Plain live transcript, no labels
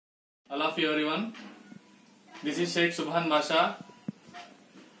All of you everyone. This is Sheikh Subhan Basha.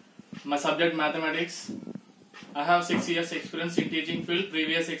 My subject mathematics. I have 6 years experience in teaching field.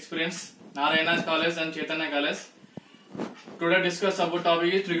 Previous experience Narayana College and Chaitanya College. Today discuss about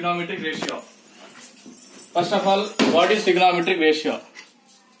topic is trigonometric ratio. First of all, what is trigonometric ratio?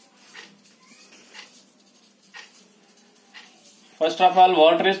 First of all,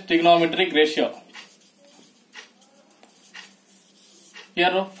 what is trigonometric ratio?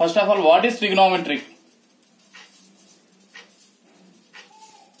 Here, first of all, what is trigonometric?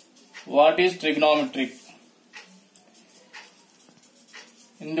 What is trigonometric?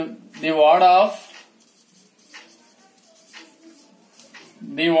 In the word of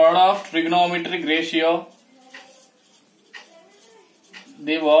trigonometric ratio.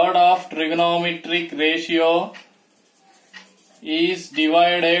 The word of trigonometric ratio is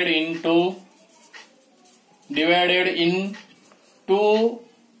divided in two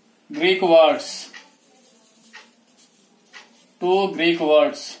Greek words.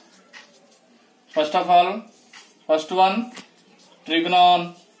 First of all, first one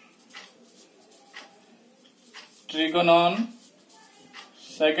trigonon. Second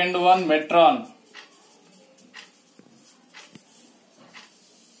one metron.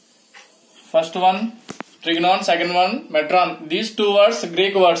 First one trigonon, second one metron. These two words,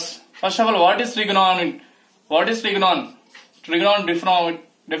 Greek words. First of all, what is trigonon? What is trigonon? Trigonon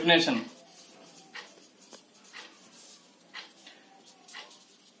definition.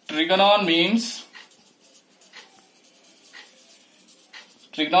 Trigonon means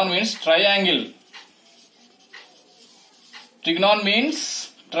triangle. Trigonon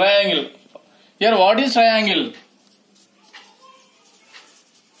means triangle. Here, what is triangle?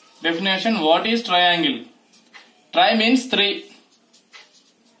 Definition: what is triangle? Tri means three.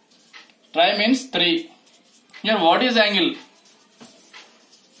 Tri means three. Here, what is angle?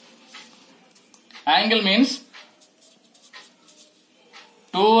 Angle means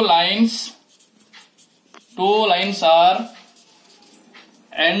two lines are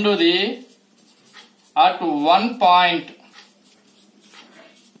end at one point.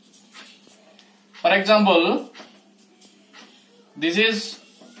 For example, this is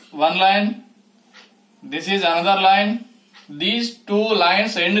one line, this is another line. These two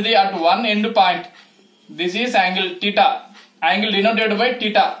lines end at one end point. This is angle theta. Angle denoted by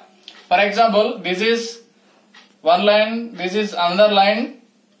theta. For example, this is one line, this is another line.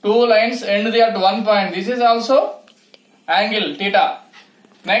 Two lines end at one point. This is also angle theta.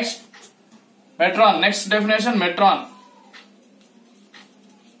 Next, metron. Next definition, metron.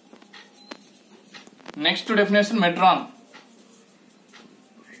 Next definition, metron.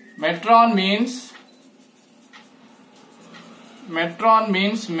 Metron means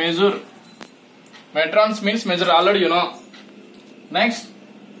measure. Metrons means measure. Already you know. Next,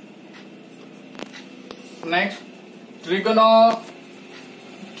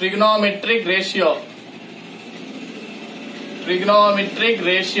 trigonometric ratio.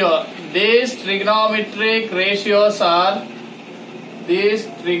 These trigonometric ratios are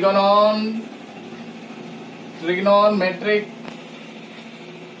trigonometric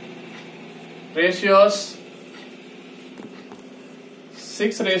ratios.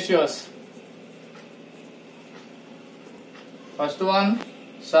 6 ratios. First one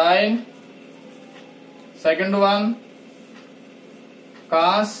sine, second one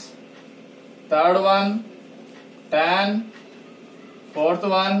cos, third one tan, fourth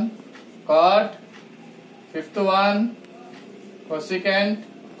one cot, fifth one cosecant,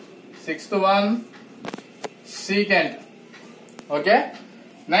 sixth one secant. Okay.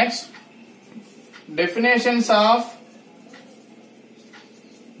 Next, definitions of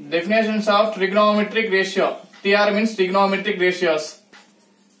trigonometric ratio. TR means trigonometric ratios.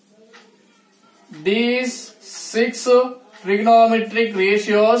 These 6 trigonometric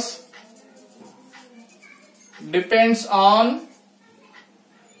ratios depends on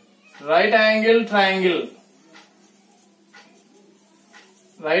right angle triangle.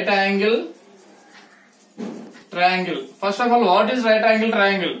 First of all, what is right angle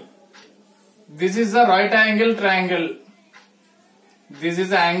triangle? This is the right angle triangle. This is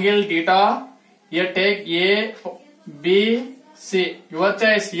the angle theta. Here take A, B, C. Your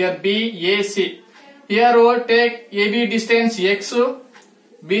choice. Here B, A, C. Here take AB distance X,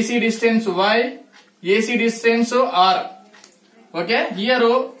 BC distance Y, AC distance R. Okay. Here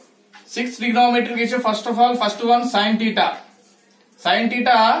 6 trigonometric ratio. First of all, first one sin theta. Sin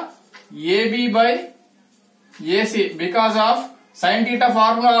theta AB by AC, because of sin theta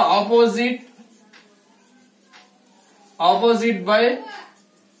formula opposite by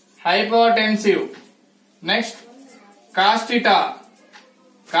hypotensive. Next, cos theta.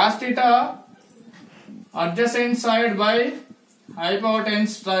 cos theta adjacent side by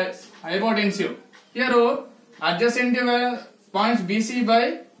hypotensive. Here adjacent points BC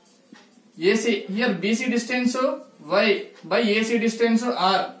by AC. Here BC distance Y by AC distance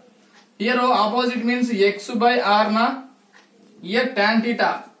R. Here opposite means X by R na. Here tan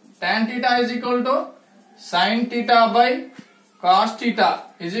theta. Tan theta is equal to sin theta by cos theta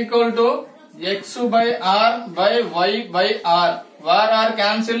is equal to X by R by Y by R. Where R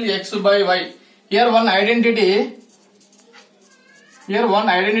cancel X by Y. Here one identity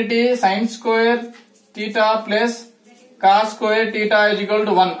sin square theta plus cos square theta is equal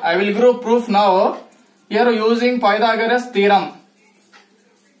to 1. I will give proof now. Here using Pythagoras theorem.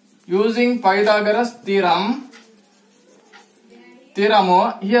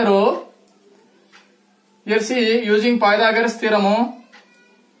 Here see using Pythagoras theorem,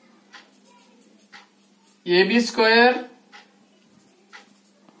 AB square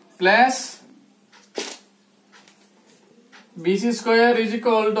plus BC square is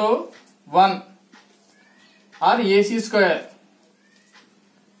equal to 1 or AC square.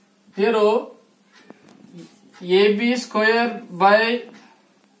 Here AB square by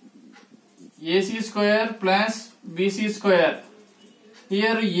AC square plus BC square.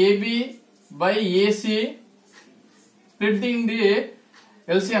 Here AB by AC splitting the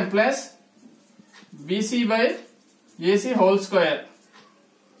LCM plus BC by AC whole square.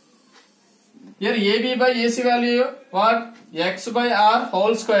 Here AB by AC value what? X by R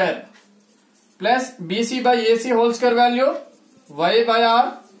whole square plus BC by AC whole square value Y by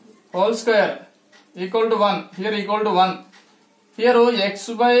R whole square equal to 1. Here equal to 1. Here X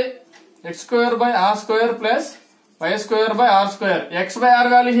square by R square plus Y square by R square. X by R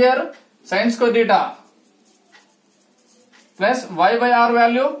value here sin square theta plus Y by R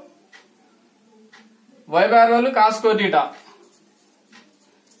value cos square theta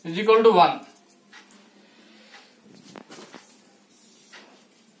is equal to 1.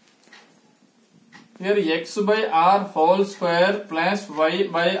 Here X by R whole square plus Y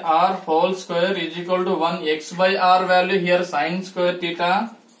by R whole square is equal to 1. X by R value here sin square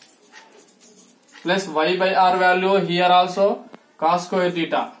theta plus Y by R value here also cos square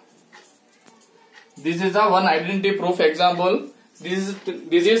theta. This is a one identity proof example. This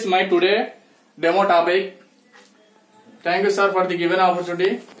is my today demo topic. Thank you sir for the given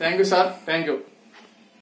opportunity. Thank you sir. Thank you.